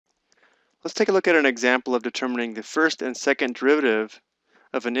Let's take a look at an example of determining the first and second derivative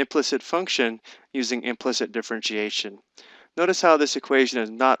of an implicit function using implicit differentiation. Notice how this equation is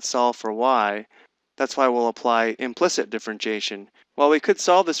not solved for y. That's why we'll apply implicit differentiation. While we could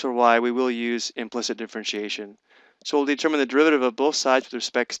solve this for y, we will use implicit differentiation. So we'll determine the derivative of both sides with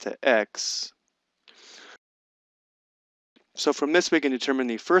respect to x. So from this we can determine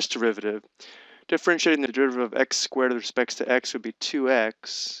the first derivative. Differentiating the derivative of x squared with respect to x would be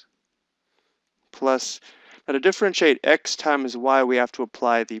 2x plus, now to differentiate x times y we have to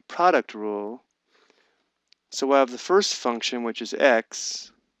apply the product rule. So we'll have the first function, which is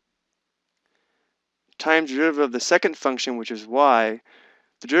x, times the derivative of the second function, which is y.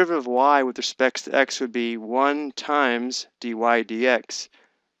 The derivative of y with respect to x would be 1 times dy dx.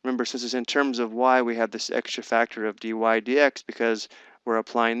 Remember, since it's in terms of y, we have this extra factor of dy dx because we're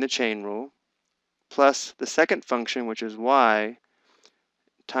applying the chain rule, plus the second function, which is y,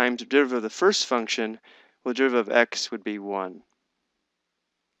 times the derivative of the first function, well, the derivative of x would be 1.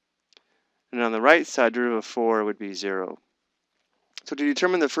 And on the right side, derivative of 4 would be 0. So to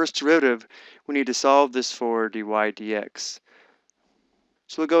determine the first derivative, we need to solve this for dy dx.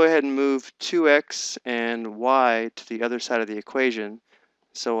 So we'll go ahead and move 2x and y to the other side of the equation.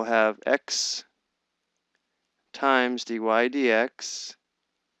 So we'll have x times dy dx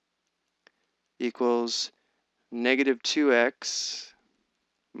equals negative 2x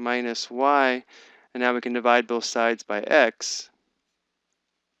minus y, and now we can divide both sides by x.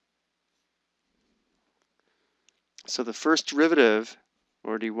 So the first derivative,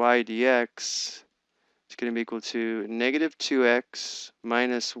 or dy dx, is going to be equal to negative 2x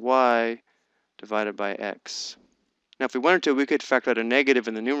minus y divided by x. Now if we wanted to, we could factor out a negative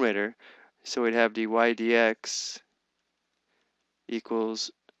in the numerator, so we'd have dy dx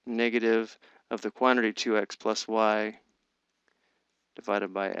equals negative of the quantity 2x plus y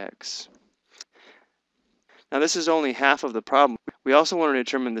divided by x. Now this is only half of the problem. We also want to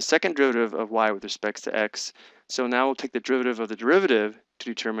determine the second derivative of y with respect to x. So now we'll take the derivative of the derivative to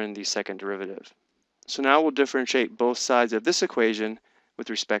determine the second derivative. So now we'll differentiate both sides of this equation with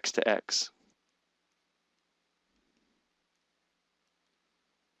respect to x.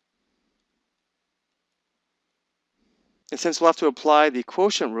 And since we'll have to apply the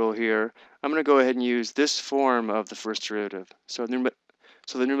quotient rule here, I'm going to go ahead and use this form of the first derivative. So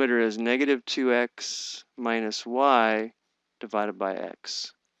the numerator is negative 2x minus y divided by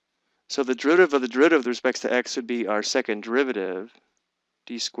x. So the derivative of the derivative with respect to x would be our second derivative,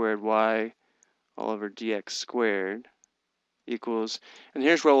 d squared y all over dx squared equals, and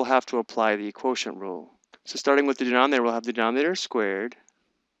here's where we'll have to apply the quotient rule. So starting with the denominator, we'll have the denominator squared,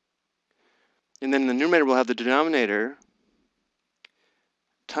 and then in the numerator we'll have the denominator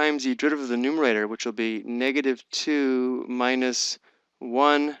times the derivative of the numerator, which will be negative 2 minus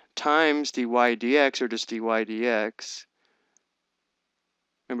 1 times dy dx, or just dy dx.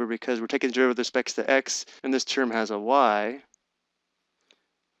 Remember, because we're taking the derivative with respect to x, and this term has a y,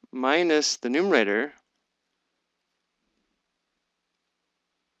 minus the numerator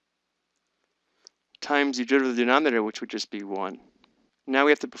times the derivative of the denominator, which would just be 1. Now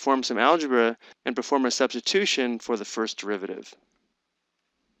we have to perform some algebra and perform a substitution for the first derivative.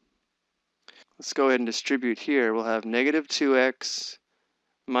 Let's go ahead and distribute here. We'll have negative 2x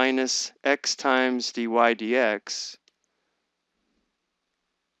minus x times dy dx.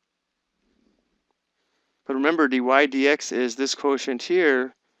 But remember, dy dx is this quotient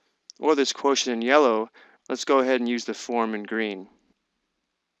here, or this quotient in yellow. Let's go ahead and use the form in green.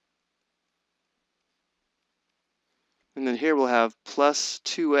 And then here we'll have plus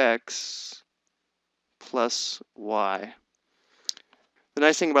 2x plus y. The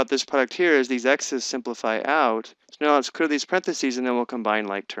nice thing about this product here is these x's simplify out. So now let's clear these parentheses and then we'll combine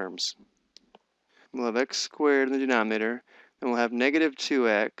like terms. We'll have x squared in the denominator, and we'll have negative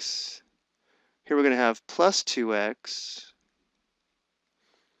 2x. Here we're going to have plus 2x.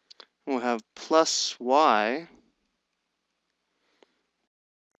 We'll have plus y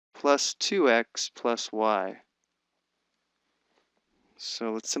plus 2x plus y.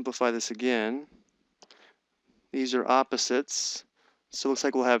 So let's simplify this again. These are opposites. So it looks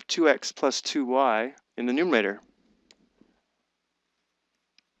like we'll have 2x plus 2y in the numerator.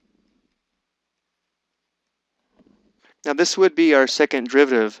 Now this would be our second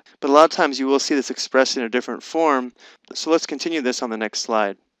derivative, but a lot of times you will see this expressed in a different form. So let's continue this on the next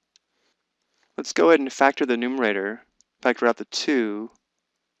slide. Let's go ahead and factor the numerator, factor out the 2.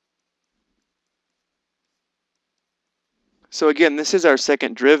 So again, this is our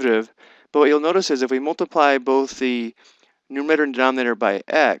second derivative, but what you'll notice is if we multiply both the numerator and denominator by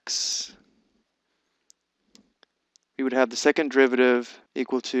x, we would have the second derivative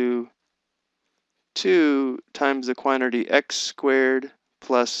equal to 2 times the quantity x squared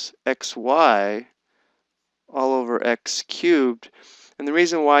plus xy all over x cubed. And the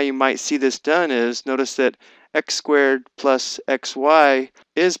reason why you might see this done is, notice that x squared plus xy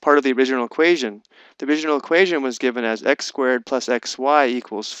is part of the original equation. The original equation was given as x squared plus xy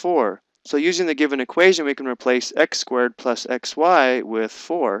equals 4. So using the given equation, we can replace x squared plus xy with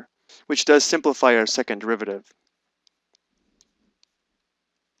 4, which does simplify our second derivative.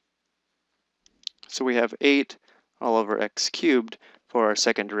 So we have 8 all over x cubed for our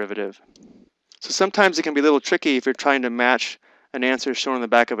second derivative. So sometimes it can be a little tricky if you're trying to match an answer shown on the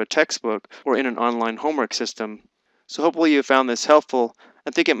back of a textbook or in an online homework system. So hopefully you found this helpful.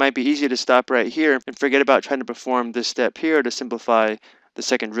 I think it might be easy to stop right here and forget about trying to perform this step here to simplify the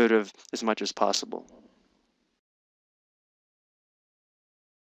second derivative as much as possible.